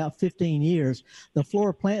going about 15 years. The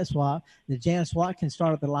Flora plant swap, the Janice Watkins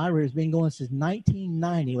started at the library, has been going since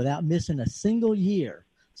 1990 without missing a single year.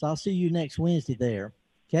 So I'll see you next Wednesday there.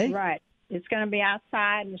 Okay? Right. It's going to be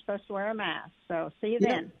outside, and you're supposed to wear a mask. So see you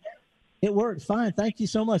then. It works fine. Thank you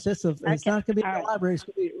so much. It's not going to be in the library. It's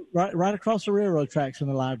going to be right across the railroad tracks from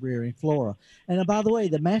the library in Flora. And by the way,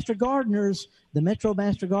 the Master Gardeners, the Metro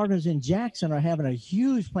Master Gardeners in Jackson are having a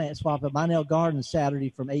huge plant swap at Minell Gardens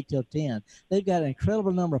Saturday from 8 till 10. They've got an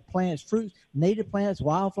incredible number of plants, fruits, native plants,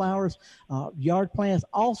 wildflowers, yard plants,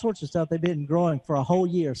 all sorts of stuff they've been growing for a whole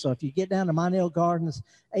year. So if you get down to Minell Gardens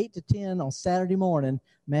 8 to 10 on Saturday morning,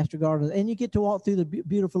 Master Gardeners, and you get to walk through the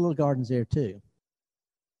beautiful little gardens there too.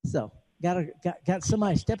 So. Got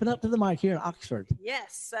somebody stepping up to the mic here in Oxford.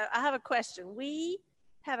 Yes. So I have a question. We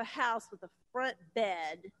have a house with a front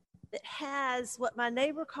bed that has what my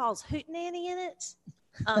neighbor calls hootenanny in it.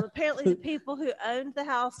 Apparently, the people who owned the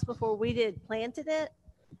house before we did planted it,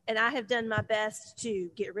 and I have done my best to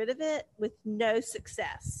get rid of it with no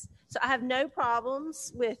success. So I have no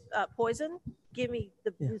problems with poison. Give me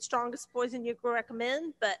the strongest poison you can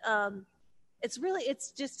recommend, but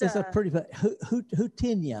it's just it's a pretty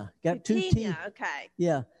Hootinia. Got two T. Okay.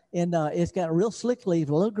 Yeah, and it's got a real slick leaf,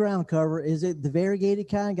 a little ground cover. Is it the variegated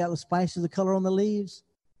kind? Got the splashes of color on the leaves?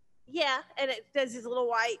 Yeah, and it does these little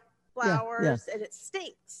white flowers, and it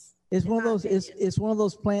stinks. It's one of those. It's one of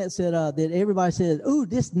those plants that that everybody says, "Ooh,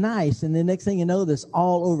 this nice," and the next thing you know, this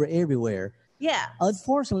all over everywhere. Yeah.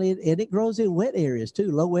 Unfortunately, it grows in wet areas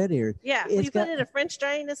too, low wet areas. Yeah. When you put it in a French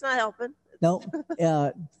drain, it's not helping. No,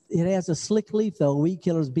 it has a slick leaf though. Weed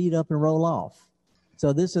killers beat up and roll off.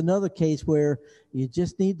 So this is another case where you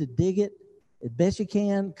just need to dig it as best you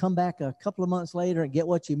can. Come back a couple of months later and get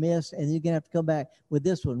what you missed, and you're gonna have to come back with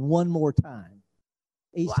this one more time.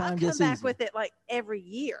 Each time I come back with it like every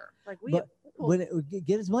year. Like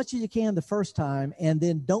get as much as you can the first time, and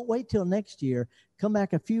then don't wait till next year. Come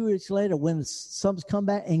back a few weeks later when something's come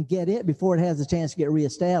back and get it before it has a chance to get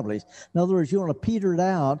reestablished. In other words, you want to peter it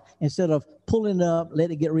out instead of pulling it up,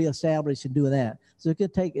 let it get reestablished and doing that. So it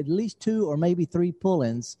could take at least 2 or maybe 3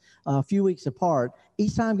 pull-ins a few weeks apart.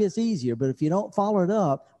 Each time gets easier, but if you don't follow it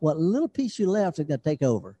up, what little piece you left is going to take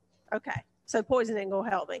over. Okay. So poison ain't gonna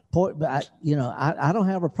help me. I don't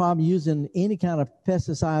have a problem using any kind of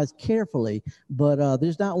pesticides carefully, but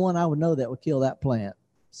there's not one I would know that would kill that plant.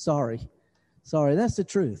 Sorry, that's the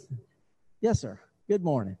truth. Yes, sir. Good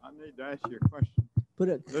morning. I need to ask you a question. Put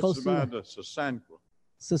it this close is to about the Sasanqua.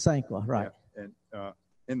 Sasanqua, right? Yeah. And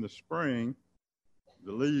in the spring,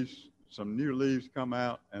 the leaves, some new leaves come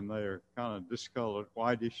out, and they're kind of discolored,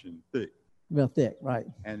 whitish and thick. Real thick, right?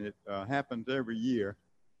 And it happens every year.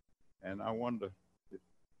 And I wonder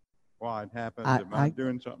why it happens. Am I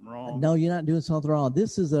doing something wrong? No, you're not doing something wrong.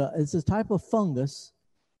 It's a type of fungus,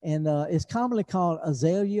 and it's commonly called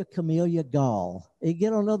Azalea camellia gall. It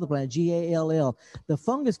get on another plant, Gall. The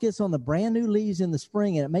fungus gets on the brand new leaves in the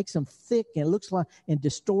spring, and it makes them thick and it looks like and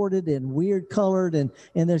distorted and weird colored, and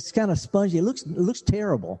it's kind of spongy. It looks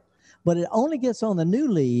terrible, but it only gets on the new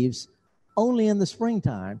leaves only in the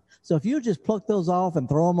springtime. So if you just pluck those off and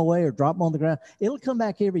throw them away or drop them on the ground, it'll come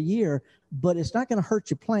back every year, but it's not going to hurt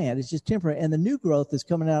your plant. It's just temporary. And the new growth that's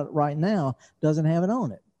coming out right now doesn't have it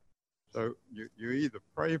on it. So you either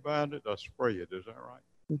pray by it or spray it. Is that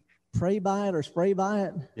right? Pray by it or spray by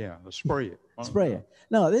it? Yeah, spray it. Spray it.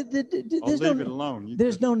 No, there's leave it alone.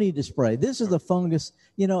 There's no need to spray. This is a fungus.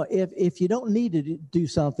 If you don't need to do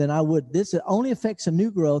something, I would. This only affects a new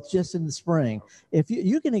growth just in the spring. If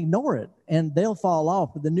you can ignore it and they'll fall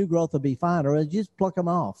off, but the new growth will be fine, or just pluck them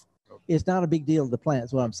off. Okay. It's not a big deal to the plant.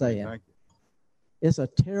 Is what I'm saying. Thank you. It's a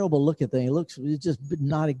terrible looking thing. It's just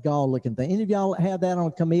not a gall looking thing. Any of y'all have that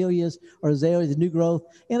on camellias or azaleas, the new growth?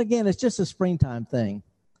 And again, it's just a springtime thing.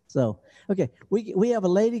 So, okay, we have a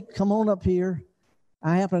lady come on up here.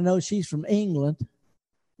 I happen to know she's from England,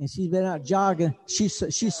 and she's been out jogging. She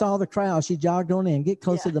saw the crowd. She jogged on in. Get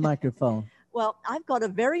close to the microphone. Well, I've got a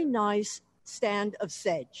very nice stand of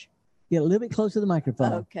sedge. Get a little bit closer to the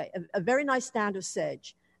microphone. Okay, a very nice stand of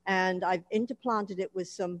sedge, and I've interplanted it with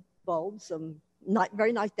some bulbs, some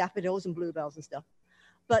very nice daffodils and bluebells and stuff.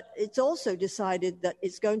 But it's also decided that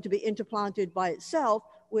it's going to be interplanted by itself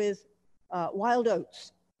with wild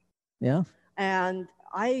oats. Yeah. And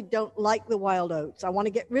I don't like the wild oats. I want to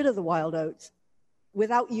get rid of the wild oats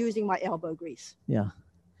without using my elbow grease. Yeah.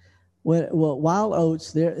 Well, wild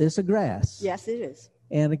oats, it's a grass. Yes, it is.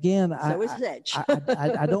 And again, so is sedge.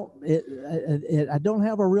 I don't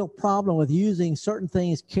have a real problem with using certain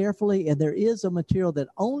things carefully. And there is a material that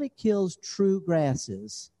only kills true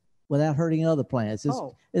grasses without hurting other plants.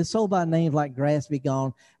 It's sold by names like Grass Be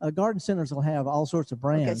Gone. Garden centers will have all sorts of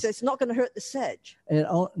brands. Okay, so it's not going to hurt the sedge.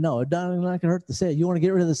 No, it's not going to hurt the sedge. You want to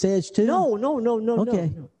get rid of the sedge too? No.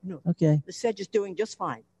 Okay. No. Okay. The sedge is doing just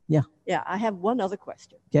fine. Yeah. Yeah, I have one other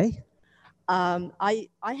question. Okay. I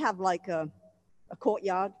have like a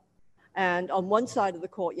courtyard, and on one side of the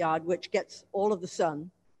courtyard, which gets all of the sun,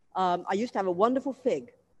 I used to have a wonderful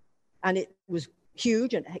fig, and it was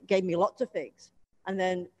huge and it gave me lots of figs. And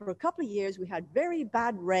then for a couple of years, we had very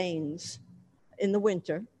bad rains in the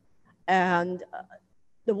winter, and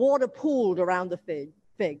the water pooled around the fig,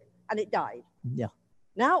 and it died. Yeah.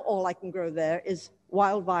 Now all I can grow there is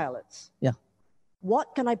wild violets. Yeah.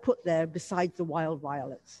 What can I put there besides the wild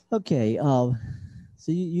violets? Okay.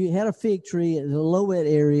 So you had a fig tree. It was a low wet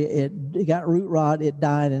area. It got root rot. It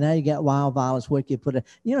died, and now you got wild violets. Where you put it?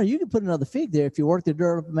 You can put another fig there if you work the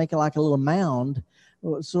dirt up and make it like a little mound.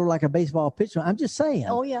 Sort of like a baseball pitcher. I'm just saying.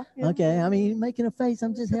 Oh, yeah. Okay. I mean, you're making a face.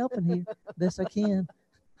 I'm just helping here best I can.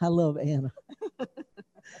 I love Anna.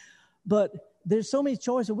 But there's so many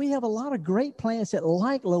choices. We have a lot of great plants that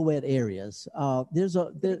like low wet areas.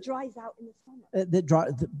 It dries out in the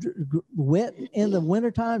summer. Wet in the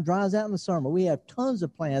wintertime, dries out in the summer. We have tons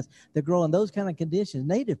of plants that grow in those kind of conditions,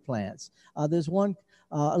 native plants. There's one,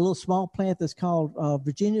 a little small plant that's called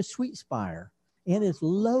Virginia sweet spire, and it's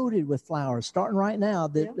loaded with flowers starting right now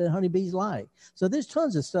that the honeybees like. So there's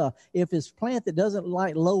tons of stuff. If it's a plant that doesn't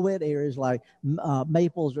like low wet areas like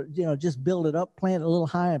maples, or just build it up, plant it a little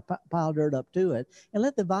high and pile dirt up to it, and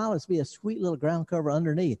let the violets be a sweet little ground cover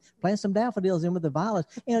underneath. Plant some daffodils in with the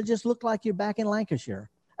violets, and it'll just look like you're back in Lancashire.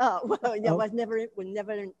 Oh, well, yeah, we're never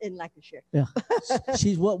in Lancashire. Yeah,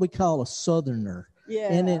 she's what we call a southerner.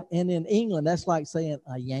 Yeah. And in England, that's like saying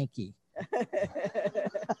a Yankee.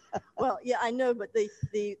 Well, yeah, I know, but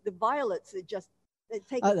the violets, they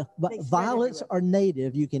take violets are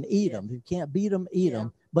native. You can eat them. You can't beat them, eat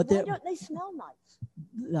them. But why don't they smell nice?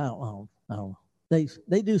 No.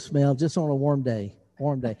 They do smell just on a warm day.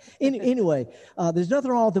 Anyway, there's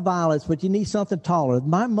nothing wrong with the violets, but you need something taller.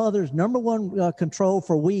 My mother's number one control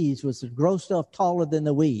for weeds was to grow stuff taller than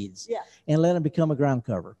the weeds and let them become a ground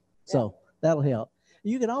cover. So that'll help.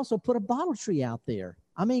 You can also put a bottle tree out there.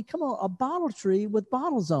 I mean, come on, a bottle tree with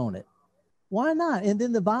bottles on it. Why not? And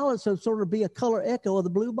then the violets will sort of be a color echo of the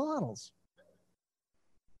blue bottles.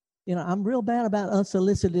 I'm real bad about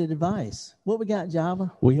unsolicited advice. What we got,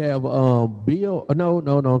 Java? We have Bill. No,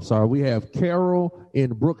 I'm sorry. We have Carol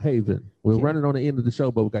in Brookhaven. We're running on the end of the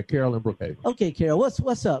show, but we got Carol in Brookhaven. Okay, Carol,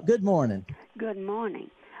 what's up? Good morning. Good morning.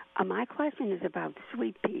 My question is about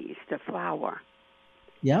sweet peas, the flower.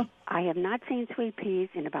 Yeah? I have not seen sweet peas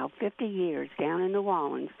in about 50 years down in New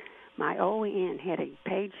Orleans. My old aunt had a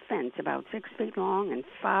page fence about 6 feet long and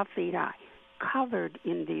 5 feet high, covered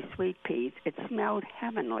in these sweet peas. It smelled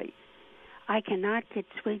heavenly. I cannot get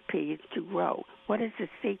sweet peas to grow. What is the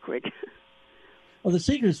secret? Well, the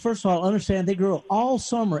secret is, first of all, understand they grow all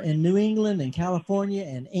summer in New England and California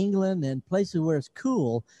and England and places where it's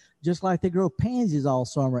cool, just like they grow pansies all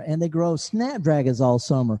summer and they grow snapdragons all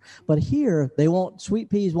summer. But here,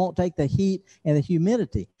 sweet peas won't take the heat and the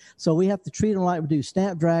humidity. So we have to treat them like we do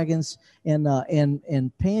snapdragons and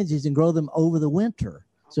pansies and grow them over the winter.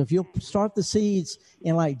 So if you'll start the seeds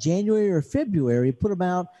in like January or February, put them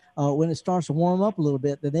out when it starts to warm up a little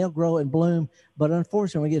bit, then they'll grow and bloom. But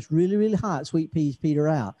unfortunately, when it gets really, really hot, sweet peas peter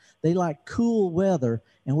out. They like cool weather,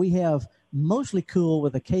 and we have mostly cool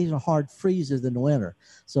with occasional hard freezes in the winter.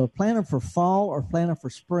 So plant them for fall or plant them for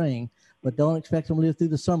spring, but don't expect them to live through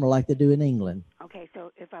the summer like they do in England. Okay,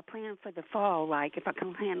 so if I plant for the fall, like if I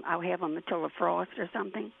can plant, I'll have them until a frost or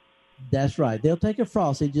something? That's right. They'll take a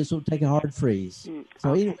frost. They just won't take a hard freeze.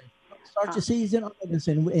 So anyway, start your seeds in August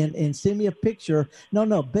and send me a picture.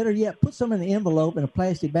 No, better yet, put some in an envelope in a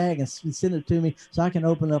plastic bag and send it to me so I can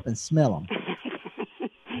open up and smell them.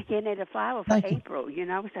 Yeah, they're the flower for April,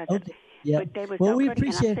 So okay. Yeah. But they were well, so we pretty,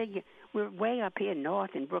 appreciate and I figure we're way up here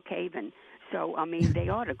north in Brookhaven, so I mean they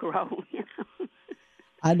ought to grow.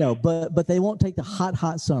 I know, but they won't take the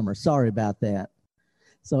hot summer. Sorry about that.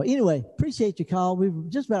 So anyway, appreciate your call. We've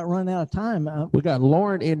just about run out of time. We got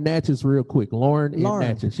Lauren in Natchez real quick. Lauren in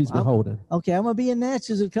Natchez. She's been holding. Okay, I'm going to be in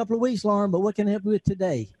Natchez in a couple of weeks, Lauren, but what can I help you with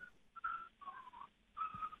today?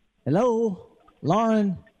 Hello,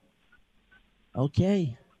 Lauren.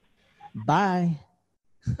 Okay, bye.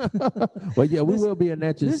 Well, yeah, we will be in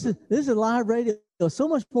Natchez. This is live radio. So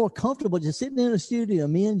much more comfortable just sitting in a studio,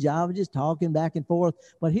 me and Java just talking back and forth.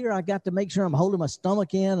 But here I got to make sure I'm holding my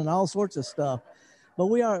stomach in and all sorts of stuff. But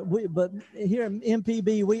but here at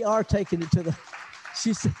MPB, we are taking it to the.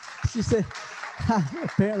 She said,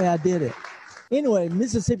 apparently I did it. Anyway,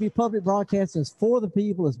 Mississippi Public Broadcasting is for the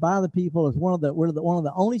people, it's by the people. It's one of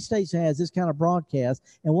the only states that has this kind of broadcast,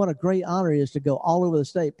 and what a great honor it is to go all over the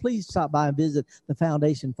state. Please stop by and visit the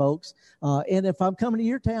foundation, folks. And if I'm coming to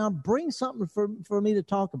your town, bring something for me to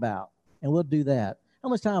talk about, and we'll do that. How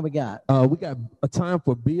much time we got? We got a time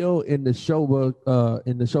for Bill in the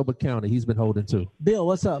Neshoba County. He's been holding too. Bill,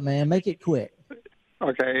 what's up, man? Make it quick.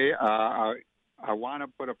 Okay. I want to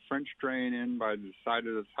put a French drain in by the side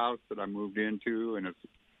of this house that I moved into, and it's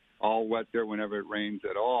all wet there whenever it rains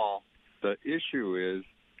at all. The issue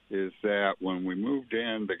is that when we moved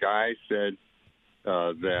in, the guy said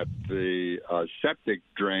that the septic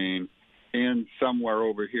drain ends somewhere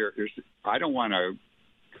over here. I don't want to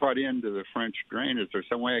cut into the French drain. Is there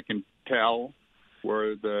some way I can tell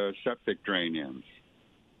where the septic drain ends?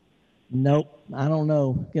 Nope, I don't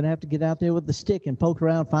know. Gonna have to get out there with the stick and poke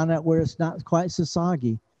around, find out where it's not quite so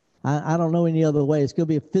soggy. I don't know any other way. It's gonna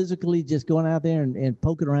be physically just going out there and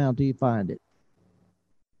poking around until you find it.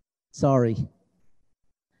 Sorry.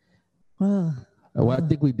 Well, Oh, I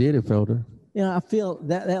think we did it, Felder. You know, I feel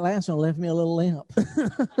that last one left me a little limp.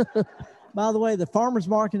 By the way, the farmers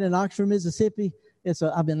market in Oxford, Mississippi,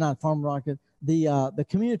 I've been not farmer market, the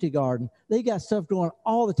community garden. They got stuff going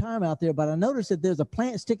all the time out there, but I noticed that there's a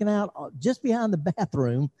plant sticking out just behind the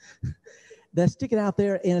bathroom that's sticking out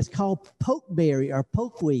there, and it's called pokeberry or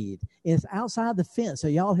pokeweed. And it's outside the fence, so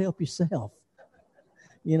y'all help yourself.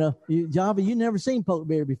 You know, Java, you never seen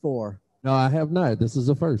pokeberry before. No, I have not. This is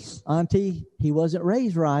the first. Auntie, he wasn't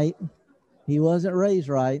raised right.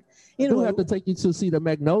 Anyway, I do have to take you to see the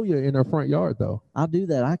magnolia in our front yard, though. I'll do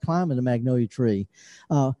that. I climb in the magnolia tree.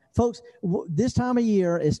 Folks, this time of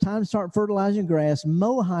year, it's time to start fertilizing grass.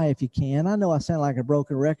 Mow high if you can. I know I sound like a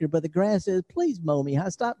broken record, but the grass says, please mow me high.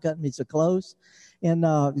 Stop cutting me so close. And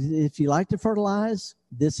if you like to fertilize,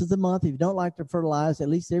 this is the month. If you don't like to fertilize, at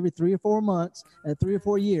least every 3 or 4 months, 3 or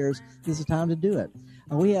 4 years, this is time to do it.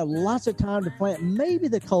 And we have lots of time to plant. Maybe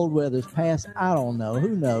the cold weather's passed. I don't know.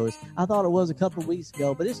 Who knows? I thought it was a couple of weeks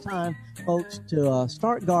ago, but it's time, folks, to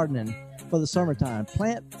start gardening for the summertime.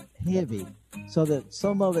 Plant heavy so that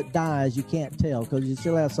some of it dies. You can't tell because you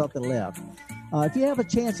still have something left. If you have a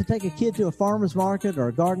chance to take a kid to a farmer's market or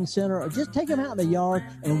a garden center, or just take them out in the yard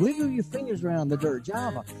and wiggle your fingers around the dirt.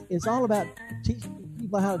 Java, it's all about teaching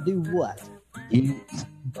people how to do what? Eat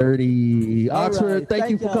dirty. Oxford, right. thank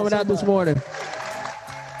you for coming out this morning.